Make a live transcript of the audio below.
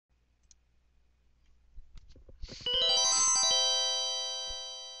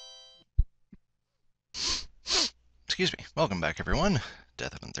Excuse me. Welcome back, everyone.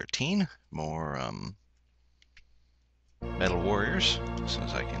 Death Heaven 13. More, Metal Warriors. As soon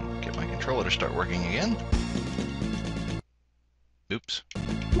as I can get my controller to start working again. Oops.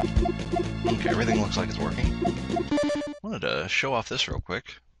 Okay, everything looks like it's working. Wanted to show off this real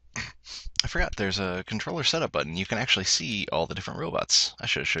quick. I forgot there's a controller setup button. You can actually see all the different robots. I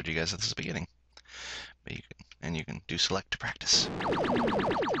should have showed you guys at the beginning. But you can do select to practice.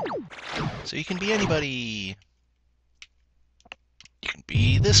 So you can be anybody. You can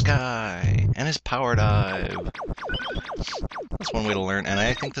be this guy and his power dive. That's one way to learn, and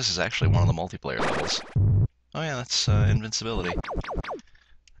I think this is actually one of the multiplayer levels. Oh yeah, that's invincibility.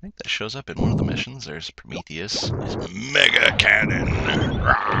 I think that shows up in one of the missions. There's Prometheus. His mega cannon.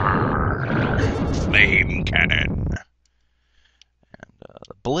 Flame cannon. And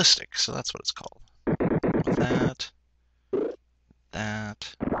the ballistic, so that's what it's called. With that.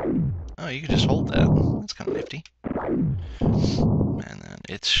 That. Oh, you can just hold that. That's kind of nifty. And then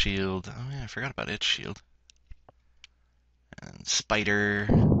its shield. Oh yeah, I forgot about its shield. And Spider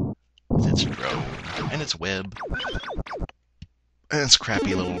with its drone and its web. And its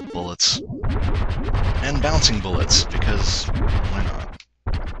crappy little bullets. And bouncing bullets, because why not?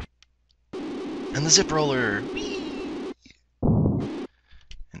 And the zip roller. Whee!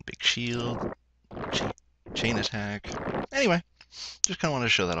 And big shield. Chain attack. Anyway, just kind of wanted to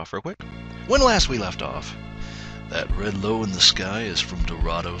show that off real quick. When last we left off, that red low in the sky is from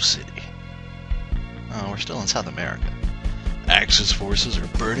Dorado City. Oh, we're still in South America. Axis forces are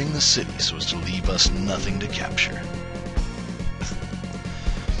burning the city so as to leave us nothing to capture.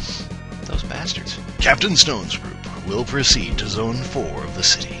 Those bastards. Captain Stone's group will proceed to Zone 4 of the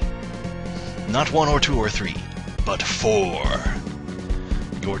city. Not 1 or 2 or 3, but 4.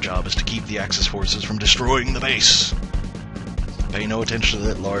 Your job is to keep the Axis forces from destroying the base. Pay no attention to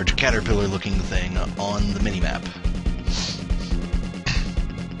that large caterpillar-looking thing on the minimap.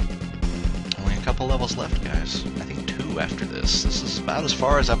 Only a couple levels left, guys. I think 2 after this. This is about as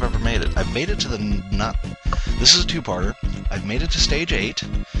far as I've ever made it. I've made it to the This is a 2-parter. I've made it to stage 8,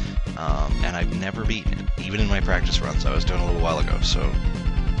 and I've never beaten it, even in my practice runs I was doing a little while ago. So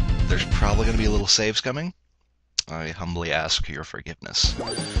there's probably going to be a little saves coming. I humbly ask your forgiveness.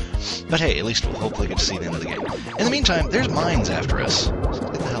 But hey, at least we'll hopefully get to see the end of the game. In the meantime, there's mines after us. So let's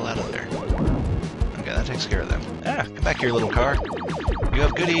get the hell out of there. Okay, that takes care of them. Ah, come back here, little car. You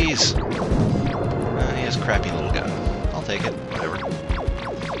have goodies. He has a crappy little gun. I'll take it. Whatever.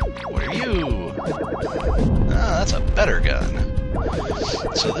 What are you? Ah, that's a better gun.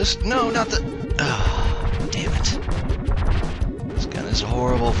 So this... No, not the... Ah, damn it. This gun is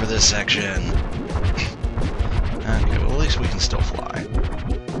horrible for this section. Okay, well at least we can still fly.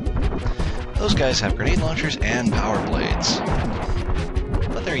 Those guys have grenade launchers and power blades.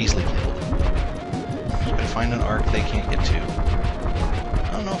 But they're easily killed. Just gotta find an arc they can't get to.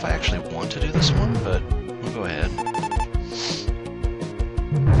 I don't know if I actually want to do this one, but we'll go ahead.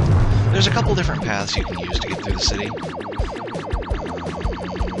 There's a couple different paths you can use to get through the city.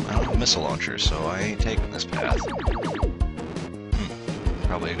 I don't have a missile launcher, so I ain't taking this path.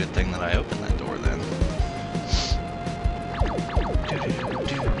 Probably a good thing that I opened that door then.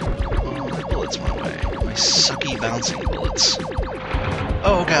 Oh, my bullets went away. My sucky bouncing bullets.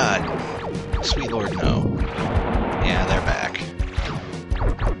 Oh god! Sweet lord, no. Yeah, they're back.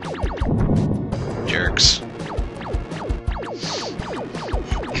 Jerks.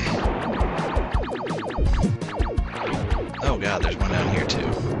 Oh god, there's one down here too.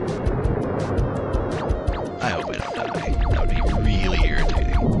 I hope I don't die. That would be really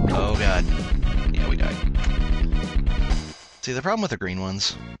irritating. Oh god. Yeah, we died. See, the problem with the green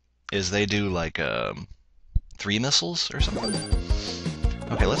ones is they do, like, 3 missiles or something.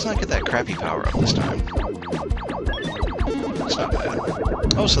 Okay, let's not get that crappy power-up this time. That's not bad.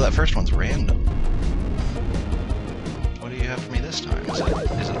 Oh, so that first one's random. What do you have for me this time?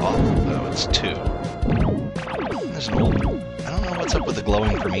 Is it all? No, it's 2. There's an old... I don't know what's up with the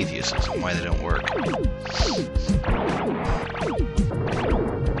glowing Prometheuses and why they don't work.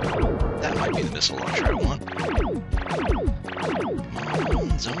 That might be the missile launcher I want.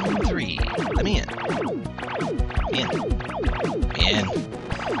 Zone 3. Let me in. In. In.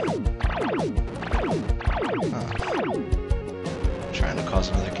 Huh. Trying to cause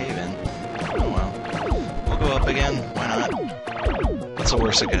another cave-in. Oh well. We'll go up again. Why not? What's the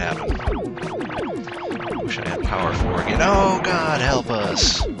worst that could happen? Wish I had power 4 again. Oh god, help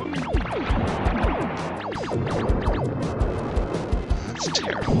us! That's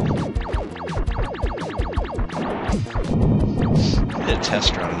terrible. I did a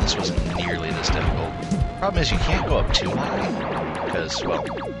test run and this wasn't nearly this difficult. Problem is you can't go up too high, because, well,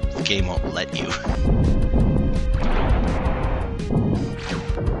 the game won't let you.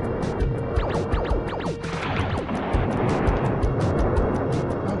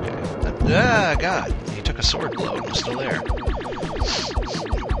 Ah, God. He took a sword blow and was still there.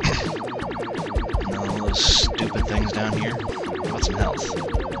 And all those stupid things down here. I want some health.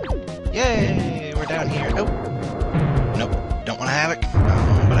 Yay! We're down here. Nope. Nope. Don't want to havoc.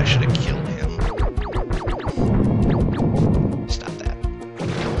 Oh, but I should have killed him. Stop that.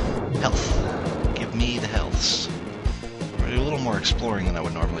 Health. Give me the healths. We're going to do a little more exploring than I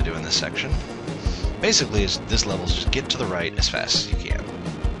would normally do in this section. Basically, this level is just get to the right as fast as you can.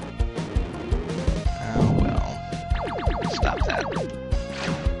 Oh, well. Stop that.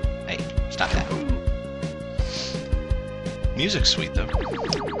 Hey, stop that. Music's sweet, though.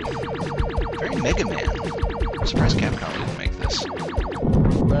 Very Mega Man. I'm surprised Capcom didn't make this.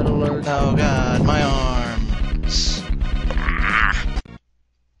 Red alert. Oh, God, my arms.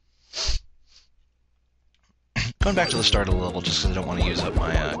 Going back to the start of the level just because I don't want to use up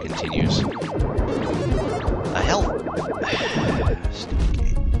my continues. A health. Stupid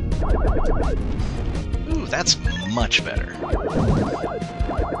game. Ooh, that's much better.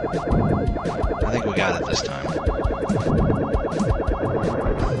 I think we got it this time.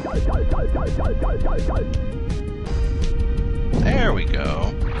 There we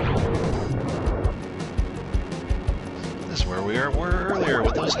go. This is where we were earlier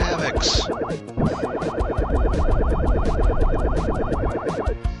with those havocs.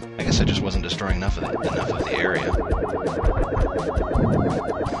 I guess I just wasn't destroying enough of the area.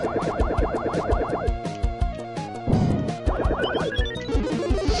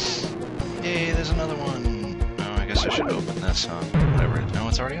 Yay, there's another one. Oh, I guess I should open this, huh? Whatever. No,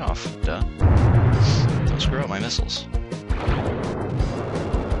 it's already off. Duh. Don't screw up my missiles.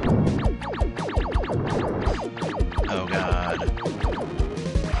 Oh, God.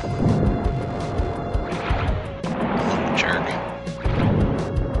 Little jerk.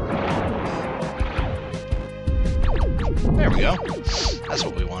 There we go. That's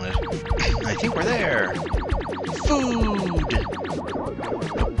what we wanted. I think we're there. Food!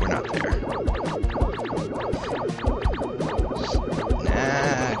 Nope, we're not there.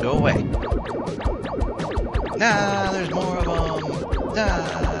 Nah, go away. Nah, there's more of them.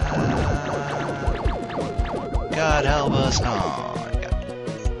 Nah. God help us. Oh,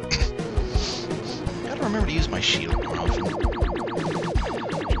 gotta remember to use my shield more often.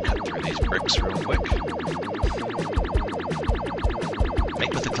 Cut through these bricks real quick.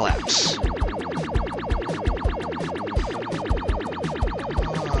 Make with the collapse.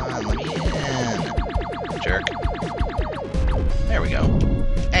 Come on, let me in. Jerk. There we go.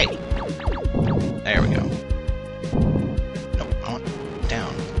 Hey! There we go. Nope, I want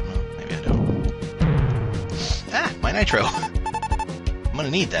down. Well, maybe I don't. Ah, my nitro. I'm gonna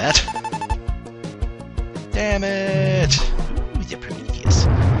need that. Damn it! Ooh, the Prometheus.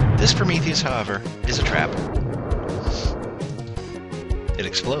 This Prometheus, however, is a trap. It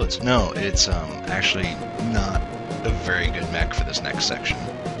explodes. No, it's actually not a very good mech for this next section.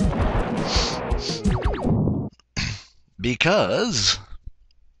 Because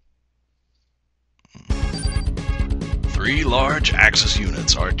 3 large Axis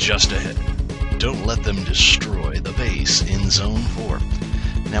units are just ahead. Don't let them destroy the base in Zone 4.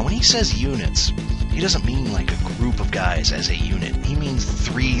 Now, when he says units, he doesn't mean like a group of guys as a unit. He means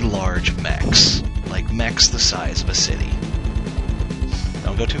 3 large mechs. Like mechs the size of a city.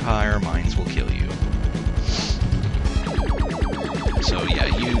 Don't go too high or mines will kill you. So yeah,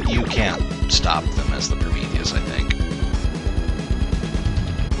 you can't stop them as the Prometheus, I think.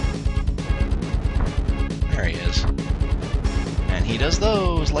 There he is. And he does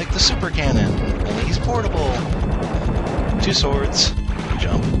those like the super cannon, only he's portable. 2 swords,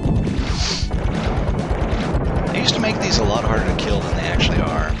 jump. I used to make these a lot harder to kill than they actually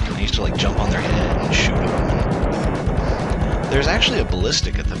are. I used to like jump on their head and shoot them. There's actually a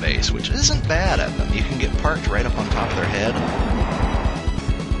ballistic at the base, which isn't bad at them. You can get parked right up on top of their head.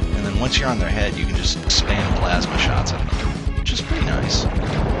 And then once you're on their head, you can just spam plasma shots at them, which is pretty nice.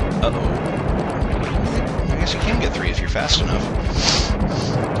 Uh-oh. I guess you can get 3 if you're fast enough.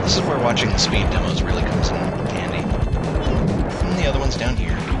 This is where watching the speed demos really comes in handy. And the other one's down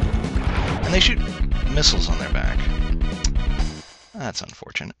here. And they shoot missiles on their back. That's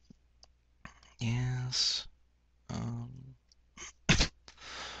unfortunate. Yes.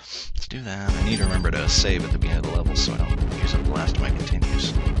 Let's do that. I need to remember to save at the beginning of the level so I don't use up the last of my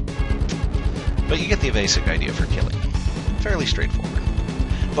continues. But you get the basic idea for killing them. Fairly straightforward.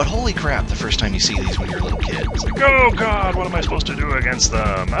 But holy crap, the first time you see these when you're a little kid, it's like, oh God, what am I supposed to do against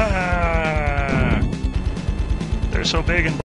them? Ah! They're so big and